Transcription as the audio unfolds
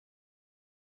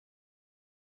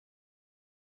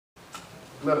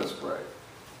Let us pray.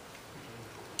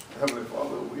 Heavenly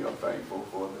Father, we are thankful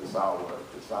for this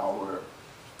hour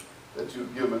that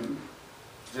you've given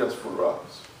just for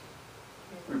us.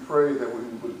 We pray that we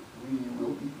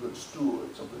will be good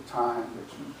stewards of the time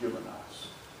that you've given us,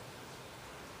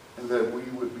 and that we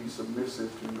would be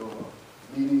submissive to your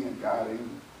leading and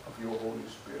guiding of your Holy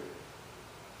Spirit.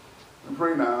 We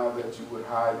pray now that you would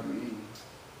hide me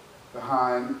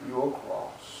behind your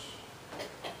cross,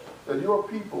 that your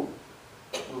people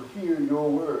will hear your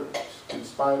words in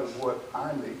spite of what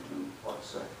I may do or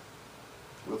say.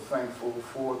 We're thankful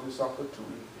for this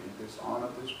opportunity, this honor,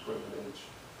 this privilege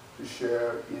to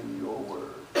share in your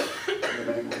word. In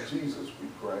the name of Jesus we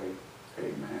pray.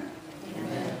 Amen.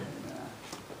 Amen. Amen.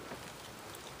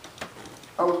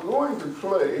 I was going to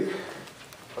play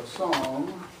a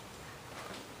song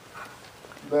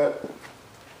that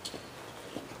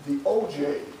the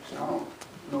OJs, I don't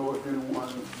know if anyone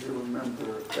here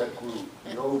remember that group,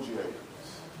 the OJs.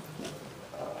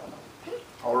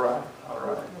 All right.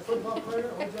 The football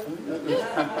player, OJ?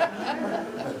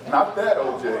 Not that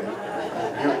OJ.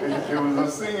 It was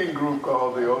a singing group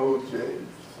called the OJs,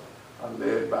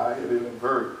 led by Eddie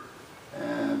LeVert.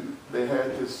 And they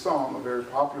had this song, a very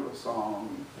popular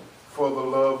song, For the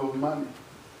Love of Money.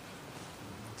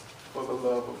 For the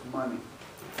love of money.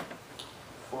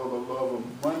 For the love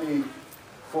of money,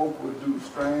 folk would do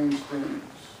strange things.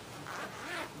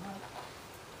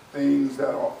 Things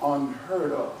that are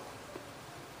unheard of.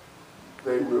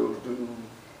 They will do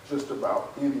just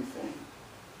about anything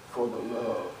for the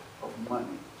love of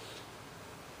money.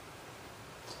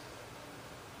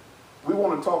 We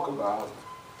want to talk about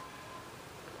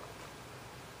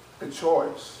a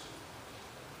choice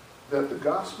that the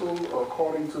gospel,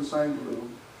 according to St.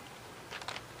 Luke,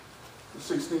 the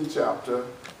 16th chapter,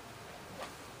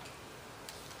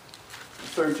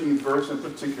 the 13th verse in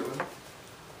particular,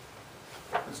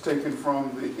 is taken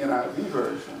from the NIV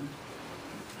version.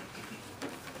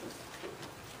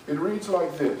 It reads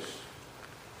like this: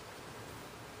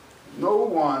 no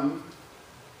one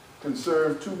can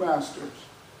serve two masters.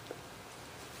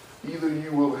 Either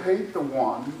you will hate the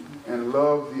one and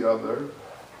love the other,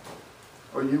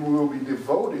 or you will be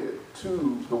devoted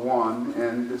to the one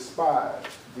and despise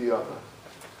the other.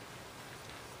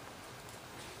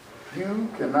 You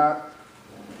cannot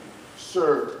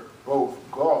serve both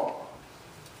God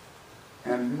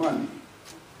and money,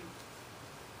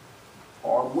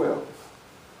 or wealth,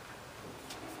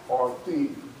 or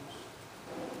things,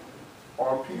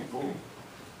 or people,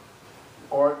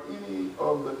 or any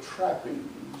of the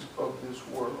trappings of this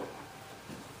world.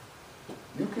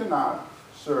 You cannot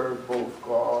serve both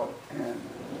God and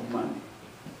money.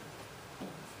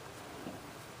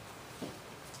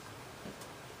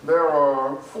 There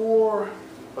are 4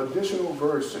 additional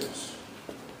verses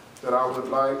that I would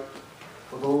like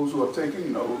for those who are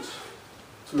taking notes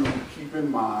to keep in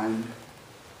mind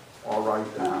or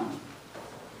write down.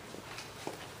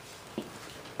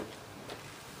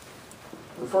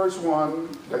 The first one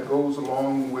that goes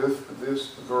along with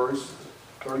this verse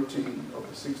 13 of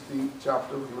the 16th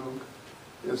chapter of Luke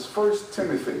is 1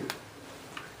 Timothy,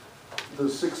 the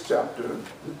 6th chapter,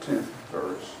 the 10th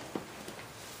verse.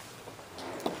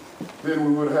 Then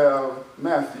we would have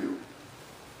Matthew,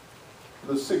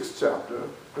 the 6th chapter,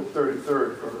 the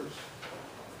 33rd verse.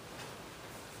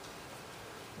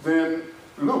 Then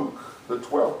Luke, the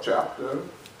 12th chapter,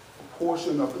 a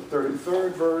portion of the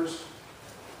 33rd verse,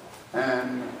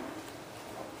 and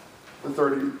the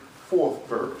 34th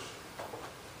verse.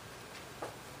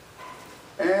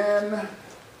 And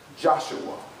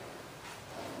Joshua,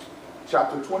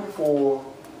 chapter 24,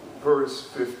 verse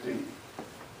 15.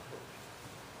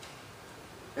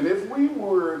 And if we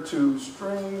were to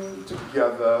string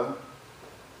together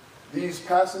these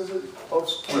passages of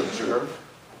Scripture,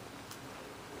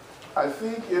 I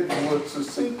think it would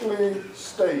succinctly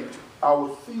state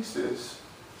our thesis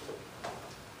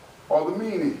or the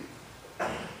meaning.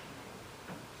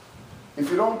 If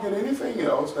you don't get anything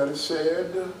else that is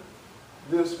said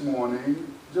this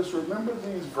morning, just remember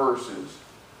these verses,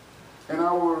 and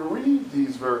I will read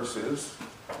these verses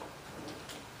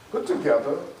put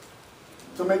together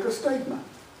to make a statement.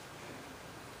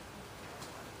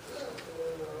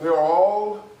 They're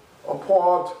all a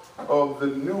part of the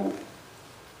New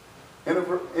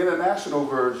International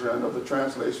Version of the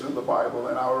translation of the Bible,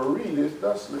 and I will read it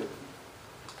thusly.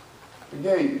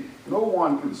 Again, no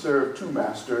one can serve two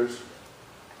masters.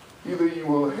 Either you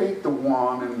will hate the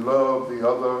one and love the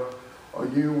other, or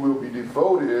you will be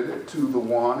devoted to the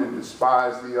one and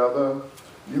despise the other.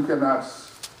 You cannot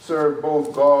serve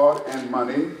both God and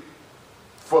money.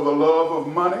 For the love of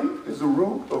money is the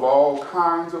root of all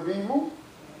kinds of evil.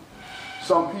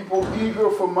 Some people eager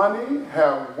for money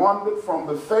have wandered from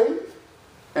the faith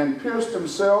and pierced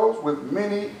themselves with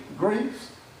many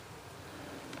griefs.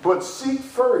 But seek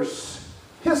first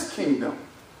his kingdom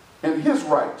and his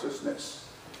righteousness,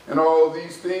 and all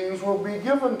these things will be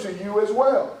given to you as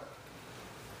well.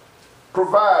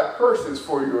 Provide purses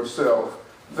for yourself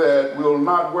that will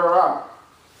not wear out,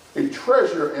 a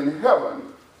treasure in heaven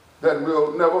that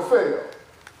will never fail,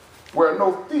 where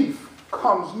no thief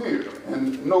comes near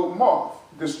and no moth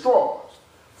destroys.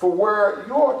 For where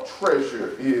your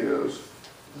treasure is,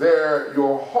 there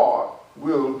your heart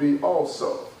will be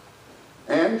also.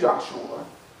 And Joshua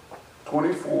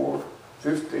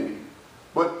 24:15.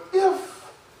 But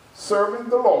if serving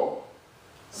the Lord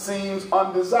seems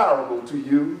undesirable to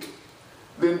you,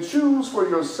 then choose for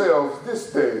yourselves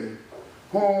this day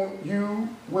whom you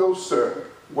will serve,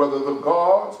 whether the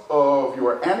gods of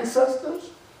your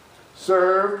ancestors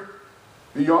served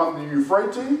beyond the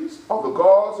Euphrates, or the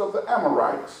gods of the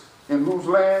Amorites in whose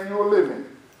land you are living.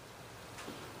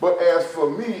 But as for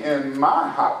me and my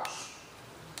house,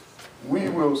 we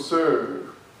will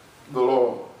serve the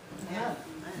Lord. Amen.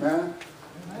 Amen.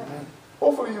 Amen.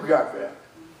 Hopefully you got that.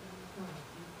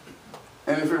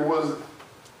 And if it was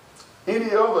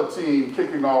any other team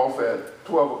kicking off at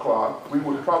 12 o'clock, we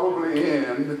would probably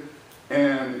end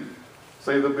and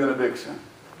say the benediction.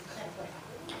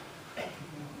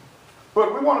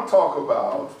 But we want to talk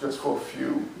about, just for a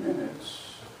few minutes,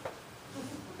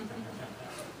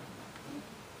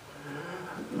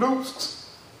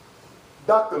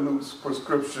 Dr. Luke's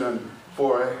prescription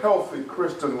for a healthy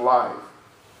Christian life,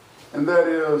 and that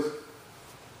is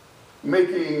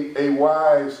making a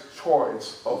wise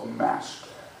choice of master.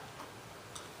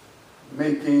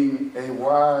 Making a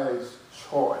wise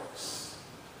choice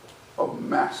of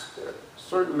master.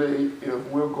 Certainly, if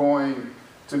we're going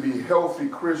to be healthy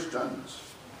Christians,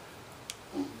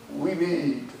 we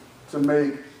need to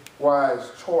make wise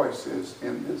choices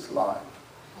in this life.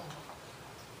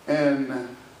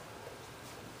 And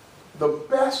the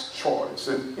best choice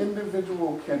an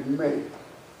individual can make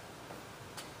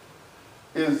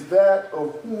is that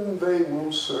of whom they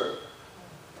will serve.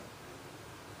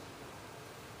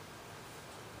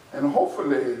 And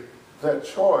hopefully that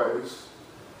choice,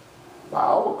 by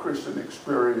our Christian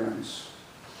experience,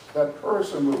 that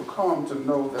person will come to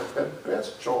know that that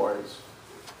best choice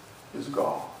is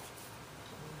God.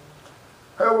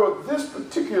 However, this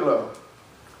particular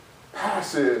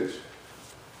passage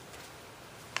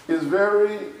is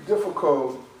very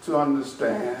difficult to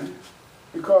understand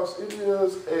because it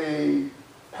is a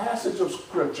passage of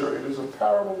scripture. It is a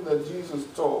parable that Jesus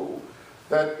told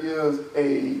that is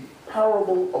a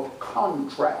parable of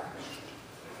contrast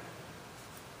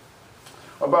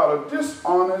about a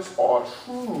dishonest or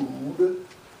shrewd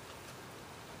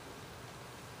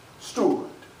steward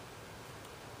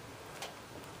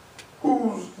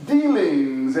whose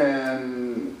dealings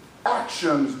and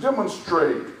actions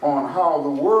demonstrate on how the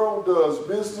world does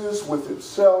business with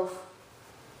itself,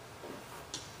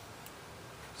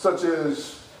 such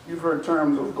as you've heard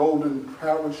terms of golden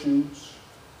parachutes,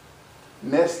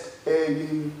 nest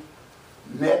egging,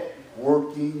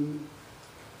 networking,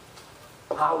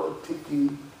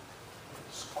 politicking,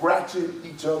 scratching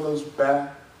each other's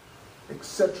back,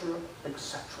 etc.,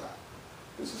 etc.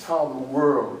 This is how the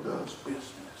world does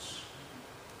business.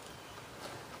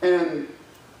 And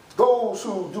those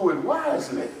who do it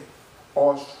wisely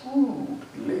or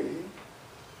shrewdly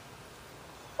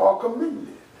are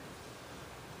commended.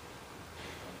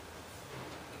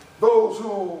 Those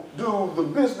who do the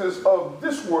business of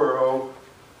this world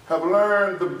have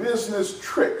learned the business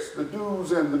tricks, the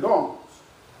do's and the don'ts,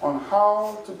 on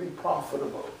how to be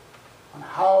profitable, on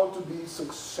how to be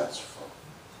successful.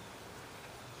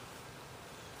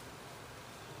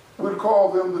 We'd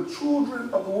call them the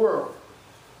children of the world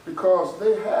because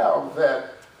they have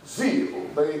that zeal,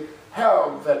 they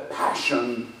have that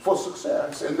passion for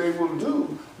success, and they will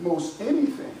do most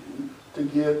anything to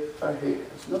get ahead.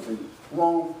 There's nothing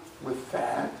wrong with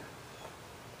that.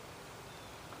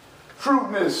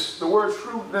 Shrewdness, the word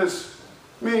shrewdness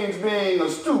means being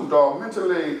astute or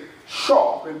mentally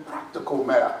sharp in practical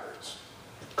matters,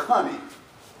 cunning,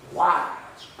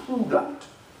 wise, prudent,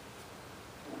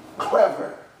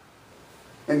 clever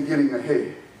in getting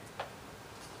ahead.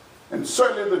 And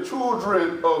certainly the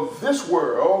children of this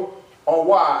world are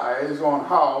wise on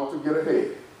how to get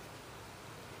ahead.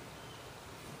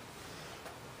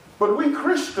 But we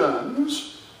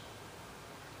Christians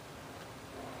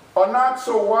are not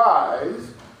so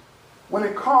wise when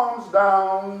it comes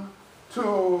down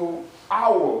to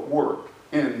our work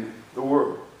in the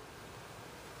world.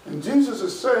 And Jesus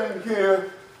is saying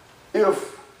here,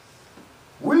 if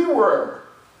we were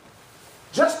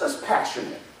just as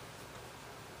passionate,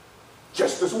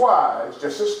 just as wise,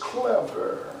 just as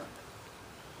clever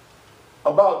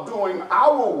about doing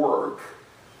our work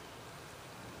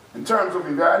in terms of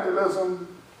evangelism,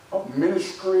 of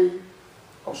ministry,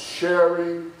 of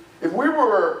sharing. If we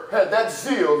had that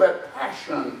zeal, that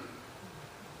passion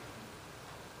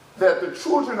that the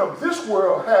children of this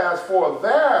world has for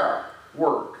their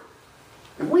work,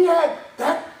 if we had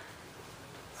that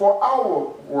for our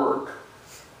work,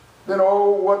 then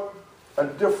oh, what a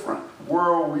different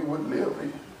world we would live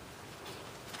in.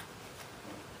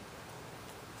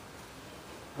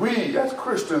 We as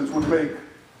Christians would make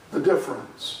the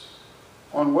difference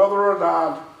on whether or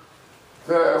not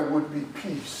there would be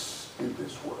peace in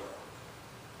this world,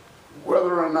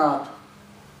 whether or not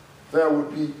there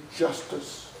would be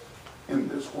justice in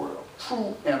this world,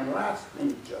 true and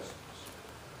lasting justice,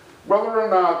 whether or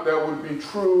not there would be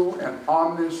true and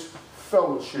honest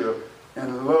fellowship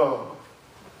and love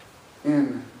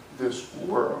in this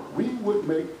world. We would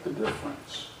make the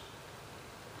difference.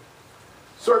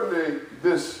 Certainly,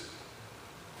 this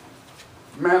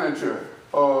manager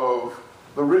of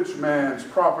the rich man's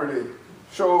property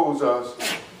shows us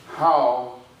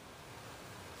how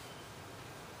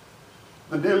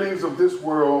the dealings of this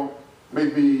world may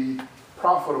be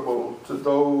profitable to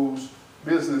those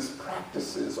business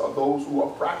practices or those who are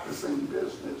practicing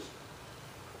business.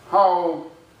 How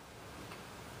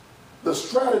the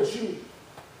strategy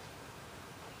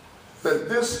that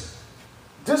this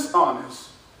dishonest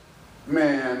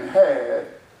man had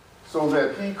so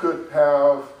that he could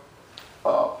have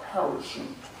a parachute,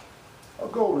 a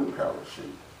golden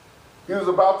parachute. He was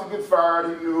about to get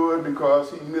fired. He knew it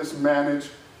because he mismanaged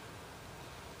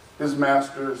his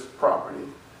master's property.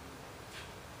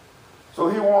 So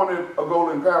he wanted a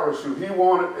golden parachute. He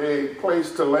wanted a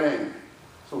place to land.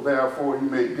 So therefore he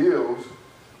made deals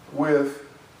with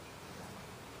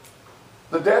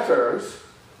the debtors,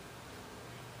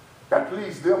 that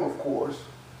pleased them, of course.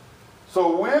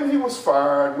 So when he was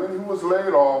fired, when he was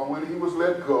laid off, when he was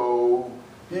let go,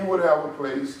 he would have a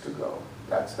place to go.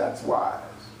 That's wise.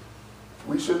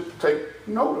 We should take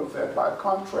note of that. By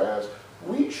contrast,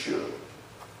 we should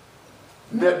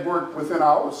network within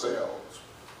ourselves.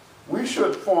 We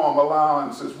should form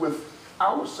alliances with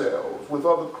ourselves, with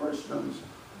other Christians,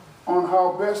 on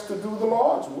how best to do the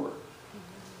Lord's work.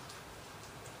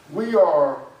 We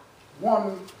are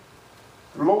one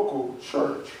local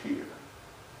church here.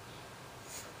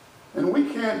 And we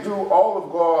can't do all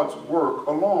of God's work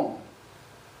alone.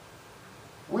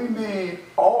 We need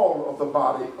all of the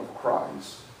body of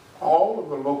Christ, all of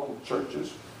the local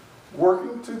churches,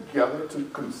 working together to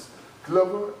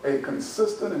deliver a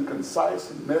consistent and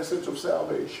concise message of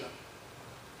salvation.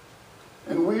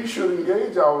 And we should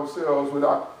engage ourselves with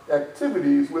our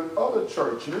activities with other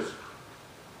churches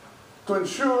to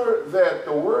ensure that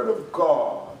the Word of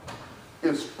God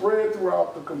is spread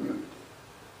throughout the community.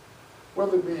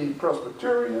 Whether it be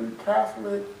Presbyterian,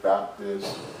 Catholic,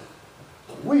 Baptist,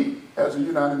 we as a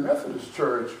United Methodist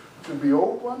Church should be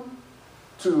open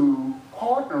to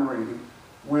partnering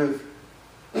with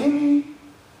any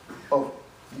of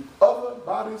the other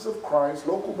bodies of Christ,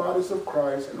 local bodies of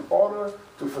Christ, in order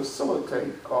to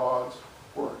facilitate God's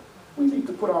work. We need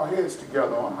to put our heads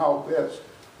together on how best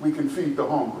we can feed the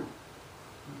hungry,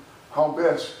 how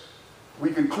best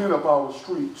we can clean up our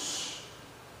streets,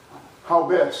 how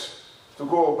best to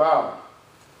go about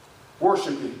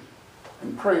worshiping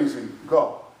and praising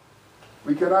God.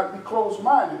 We cannot be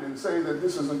closed-minded and say that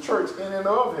this is a church in and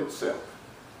of itself.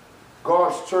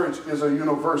 God's church is a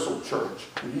universal church,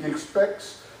 and he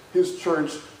expects his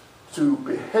church to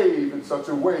behave in such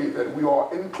a way that we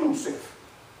are inclusive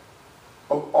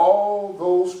of all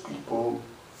those people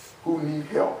who need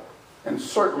help. And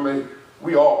certainly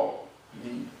we all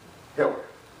need help.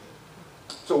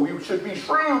 So we should be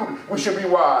shrewd, we should be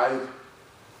wise.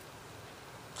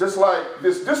 Just like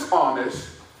this dishonest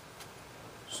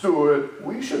steward,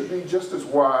 we should be just as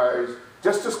wise,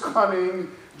 just as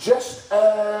cunning, just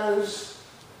as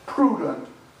prudent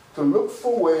to look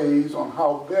for ways on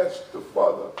how best to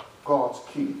further God's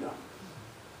kingdom.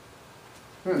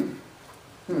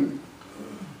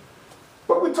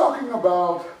 But we're talking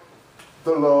about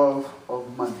the love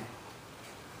of money,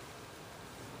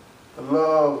 the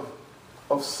love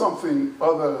of something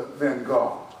other than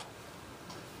God.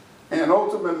 And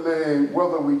ultimately,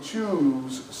 whether we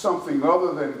choose something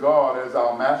other than God as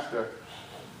our master,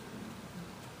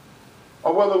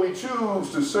 or whether we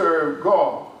choose to serve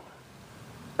God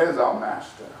as our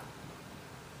master.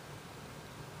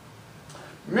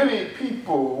 Many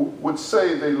people would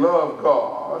say they love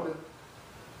God,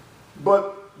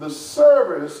 but the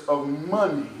service of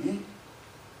money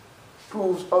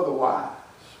proves otherwise.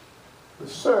 The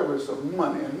service of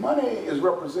money. And money is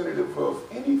representative of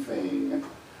anything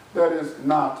that is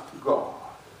not God.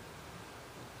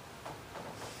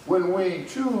 When we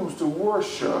choose to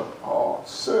worship or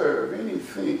serve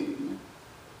anything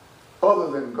other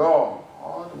than God,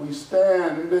 we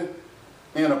stand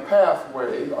in a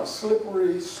pathway, a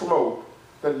slippery slope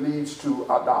that leads to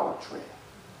idolatry.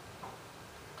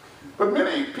 But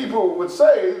many people would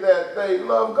say that they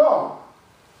love God,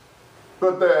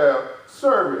 but their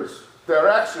service, their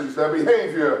actions, their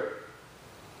behavior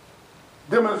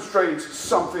demonstrates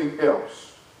something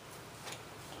else.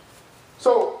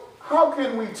 So how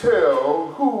can we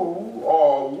tell who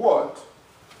or what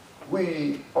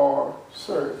we are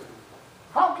serving?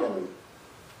 How can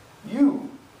you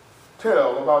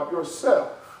tell about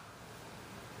yourself?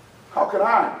 How can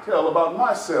I tell about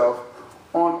myself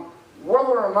on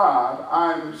whether or not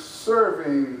I'm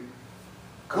serving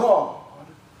God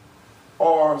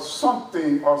or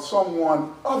something or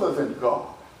someone other than God?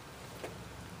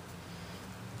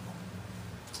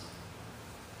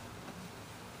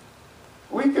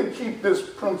 We can keep this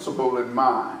principle in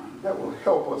mind that will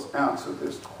help us answer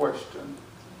this question.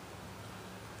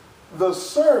 The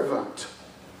servant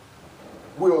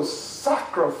will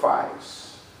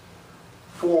sacrifice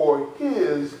for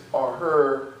his or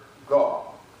her God.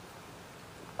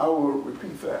 I will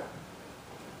repeat that.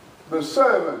 The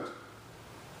servant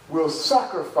will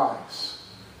sacrifice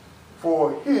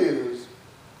for his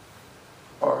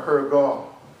or her God.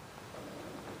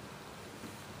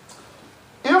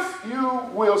 If you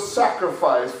will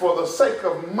sacrifice for the sake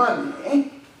of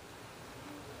money,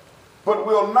 but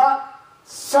will not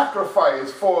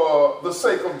sacrifice for the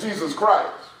sake of Jesus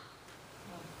Christ,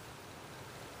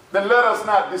 then let us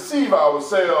not deceive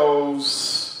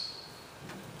ourselves.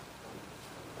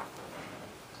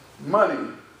 Money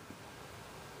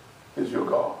is your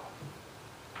God.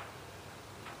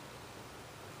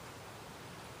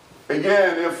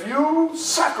 Again, if you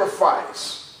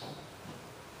sacrifice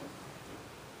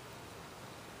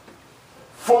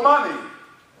for money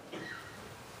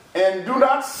and do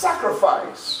not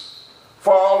sacrifice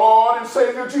for our Lord and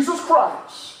Savior Jesus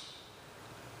Christ,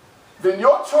 then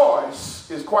your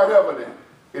choice is quite evident.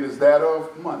 It is that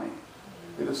of money.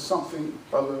 It is something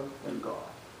other than God.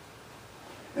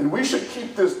 And we should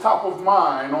keep this top of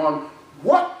mind on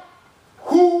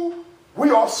who we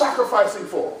are sacrificing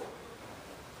for.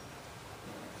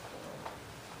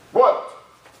 What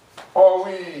are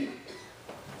we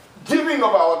giving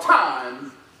of our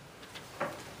time,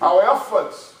 our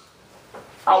efforts,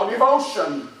 our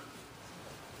devotion?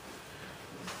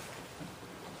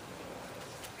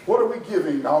 What are we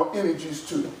giving our energies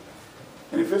to?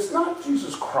 And if it's not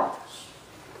Jesus Christ,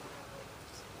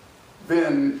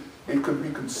 then it could be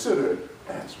considered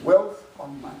as wealth or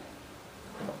money,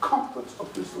 the comforts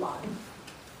of this life.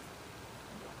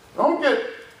 Don't get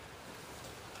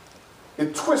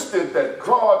it twisted that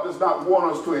God does not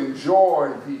want us to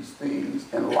enjoy these things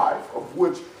in life of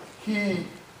which he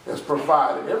has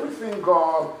provided. Everything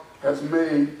God has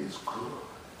made is good.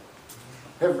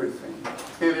 Everything.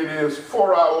 And it is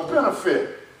for our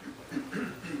benefit.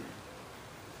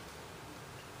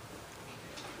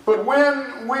 But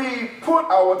when we put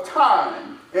our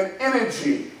time and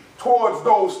energy towards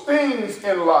those things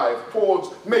in life, towards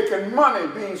making money,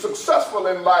 being successful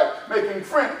in life, making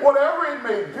friends, whatever it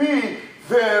may be,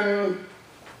 then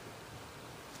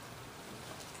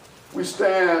we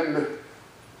stand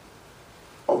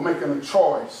of making a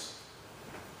choice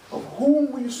of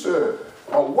whom we serve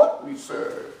or what we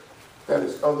serve that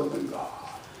is other than God.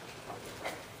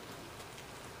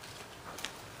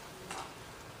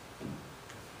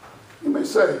 You may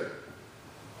say,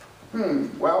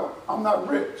 well, I'm not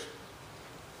rich.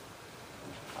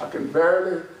 I can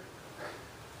barely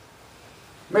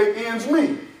make ends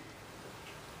meet.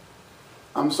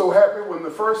 I'm so happy when the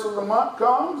 1st of the month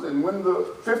comes and when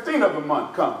the 15th of the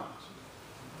month comes.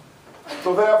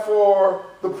 So therefore,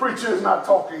 the preacher is not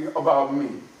talking about me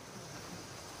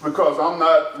because I'm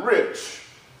not rich.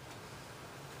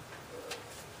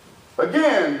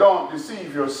 Again, don't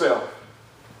deceive yourself.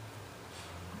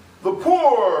 The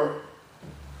poor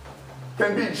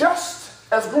can be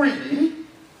just as greedy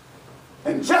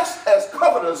and just as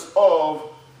covetous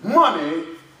of money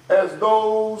as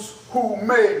those who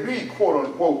may be quote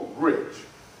unquote rich.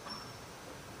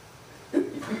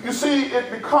 You see,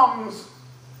 it becomes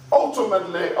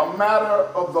ultimately a matter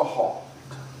of the heart.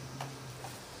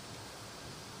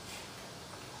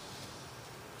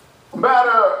 A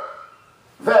matter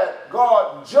that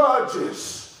God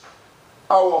judges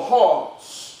our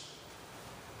hearts.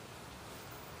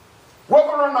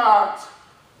 Whether or not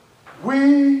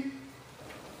we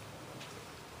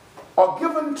are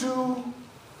given to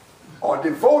or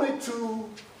devoted to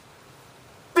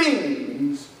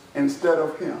things instead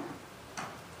of him.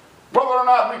 Whether or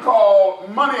not we call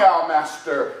money our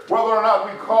master, whether or not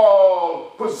we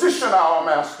call position our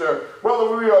master,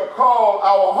 whether we call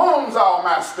our homes our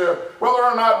master, whether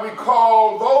or not we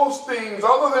call those things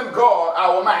other than God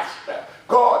our master,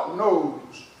 God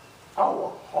knows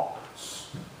our hearts.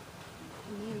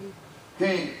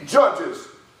 He judges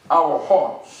our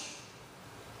hearts.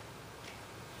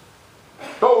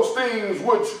 Those things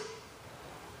which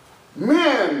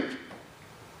men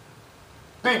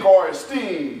think are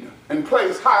esteemed and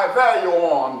place high value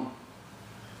on,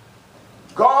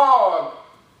 God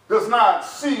does not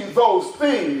see those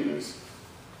things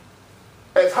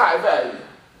as high value.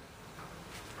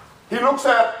 He looks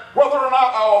at whether or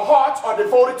not our hearts are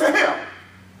devoted to him,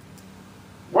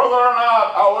 whether or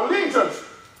not our allegiance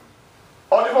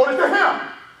are devoted to him,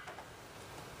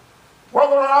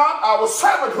 whether or not our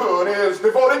servanthood is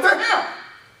devoted to him.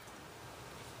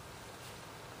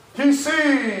 He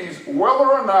sees whether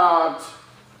or not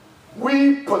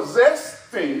we possess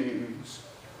things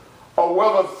or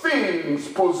whether things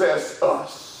possess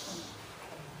us.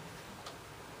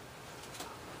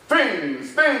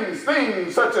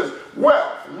 Things such as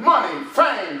wealth, money,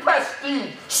 fame,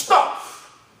 prestige,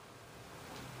 stuff.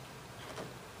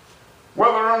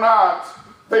 Whether or not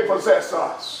they possess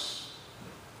us.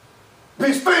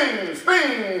 These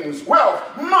things, wealth,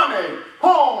 money,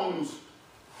 homes,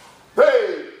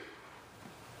 they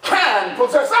can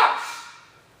possess us.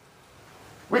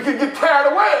 We can get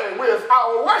carried away with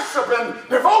our worship and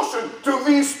devotion to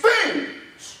these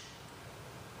things.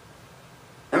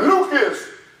 And Luke is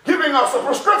giving us a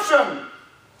prescription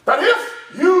that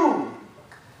if you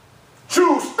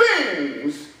choose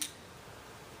things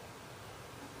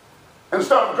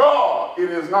instead of God, it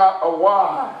is not a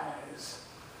wise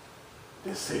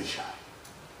decision.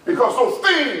 Because those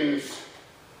things,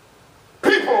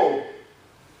 people,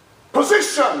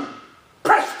 position,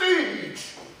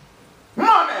 prestige,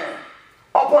 money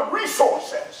are but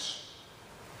resources.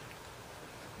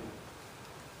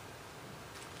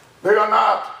 They are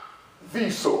not the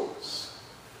source.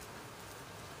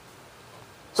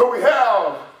 So we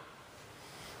have,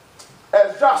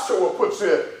 as Joshua puts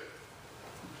it,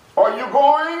 are you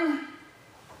going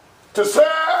to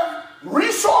serve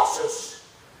resources?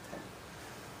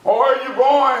 Or are you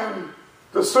going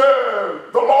to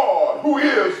serve the Lord, who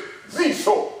is the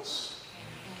source?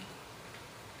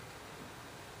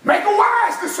 Make a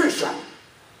wise decision.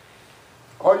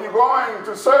 Are you going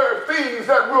to serve things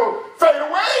that will fade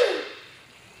away?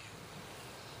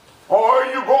 Or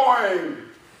are you going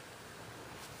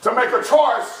to make a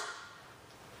choice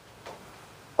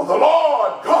of the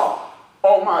Lord God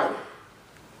Almighty?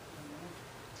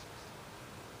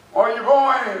 Are you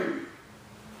going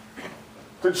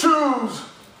to choose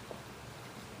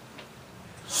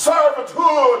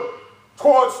servitude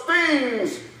towards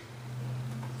things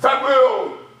that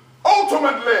will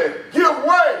ultimately give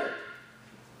way,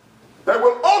 that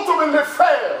will ultimately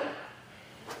fail,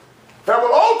 that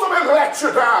will ultimately let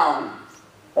you down?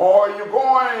 Or are you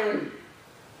going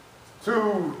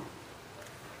to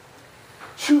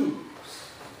choose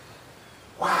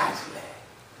wisely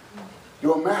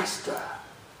your master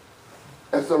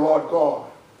as the Lord God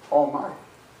Almighty?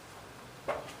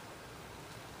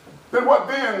 Then what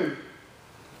then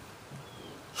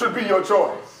should be your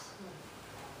choice?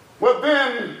 What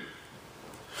then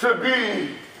should be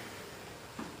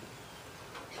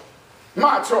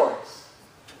my choice?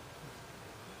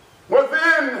 What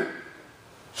then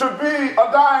should be a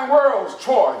dying world's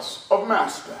choice of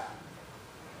master?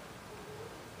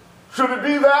 Should it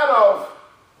be that of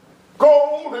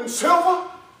gold and silver?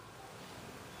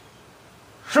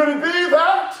 Should it be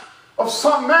that of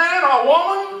some man or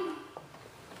woman?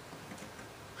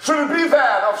 Should it be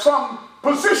that of some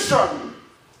position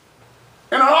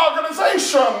in an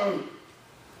organization?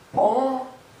 Or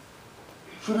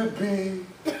should it be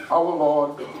our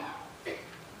Lord God?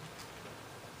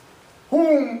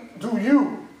 Whom do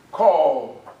you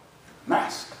call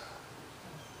master?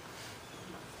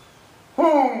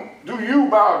 Whom do you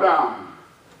bow down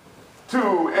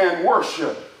to and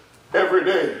worship every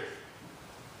day?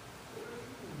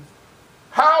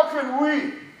 How can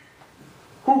we,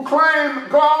 who claim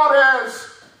God as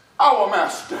our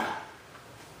master,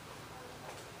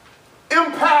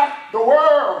 impact the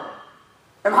world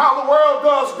and how the world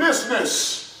does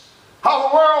business, how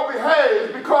the world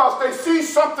behaves, because they see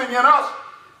something in us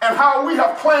and how we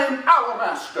have claimed our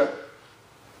master?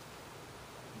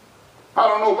 I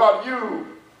don't know about you,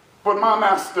 but my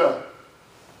master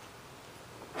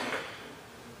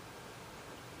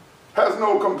has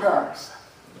no comparison.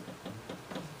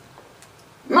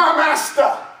 My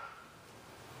master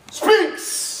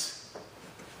speaks,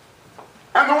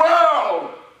 and the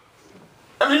world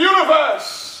and the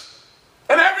universe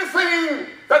and everything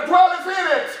that dwelleth in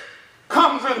it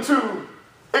comes into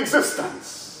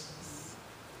existence.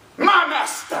 My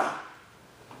master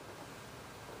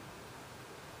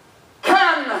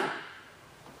can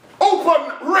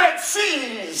open red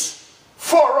seas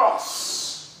for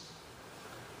us.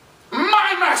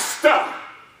 My master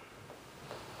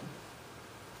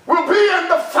will be in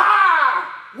the fire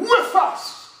with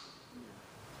us.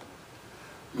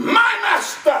 My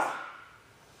master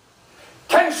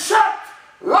can shut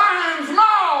lions'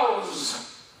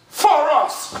 mouths for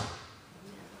us.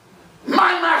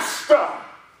 My master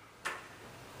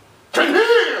can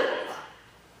heal.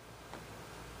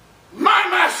 My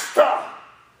master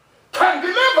can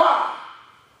deliver.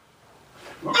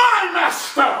 My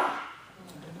master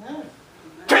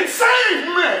can save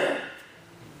me.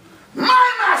 My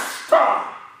master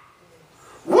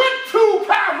went to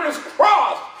Calvary's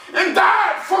cross and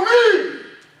died for me.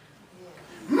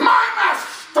 My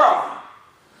master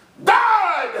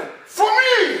died for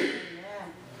me.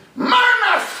 My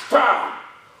master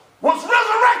was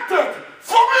resurrected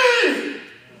for me.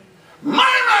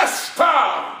 My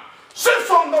master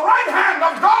sits on the right hand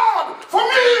of God for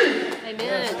me.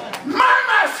 Amen. My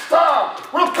master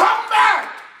will come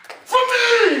back for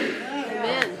me.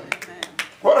 Amen.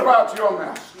 What about your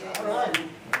master?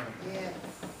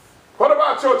 What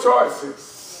about your choices?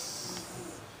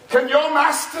 Can your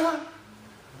master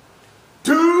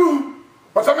do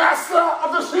what the master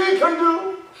of the sea can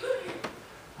do?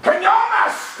 Can your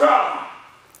master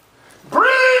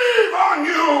breathe on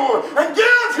you and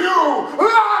give you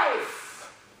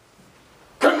life?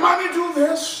 Can money do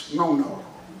this? No, no.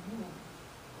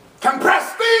 Can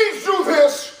prestige do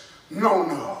this? No,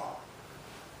 no.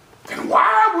 Then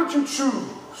why would you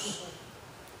choose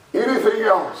anything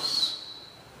else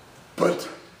but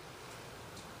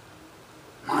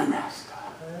my master?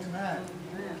 Amen.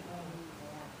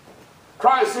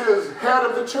 Christ is head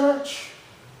of the church,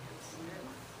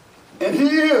 and he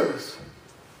is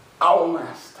our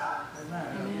master.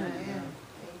 Amen.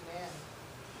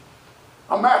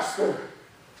 A master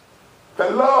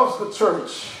that loves the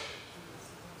church,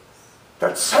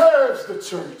 that serves the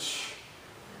church,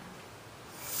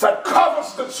 that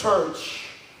covers the church,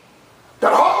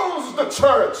 that holds the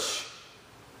church,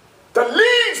 that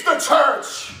leads the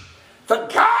church,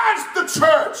 that guides the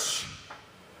church,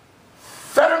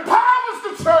 that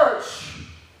empowers the church,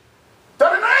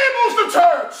 that enables the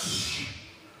church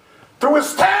to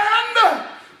withstand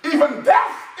even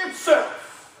death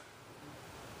itself.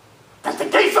 That the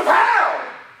gates of hell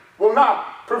will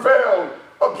not prevail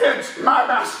against my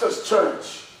master's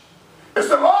church. Is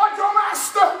the Lord your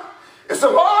master? Is the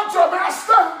Lord your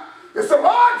master? Is the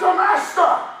Lord your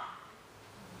master?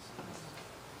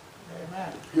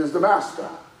 Amen. He is the master.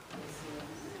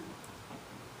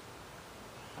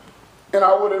 And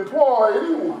I would implore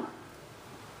anyone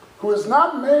who has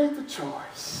not made the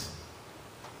choice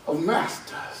of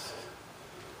masters,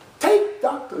 take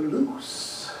Dr.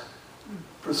 Luce's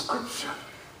prescription.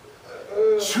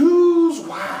 Choose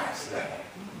wisely.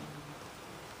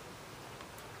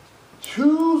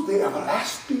 Choose the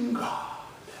everlasting God.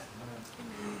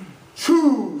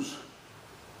 Choose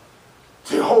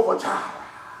Jehovah Jireh.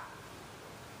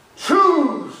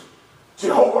 Choose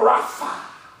Jehovah Rapha.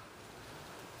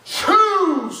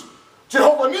 Choose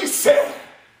Jehovah Nissi.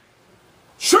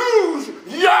 Choose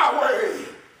Yahweh.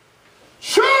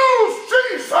 Choose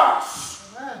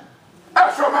Jesus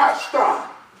as your master.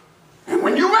 And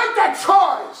when you make that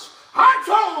choice, I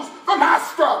chose the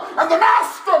master, and the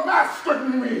master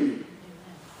mastered me.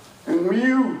 And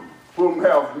you will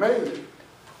have made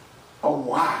a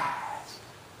wise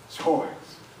choice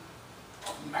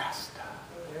of master.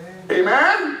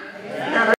 Amen?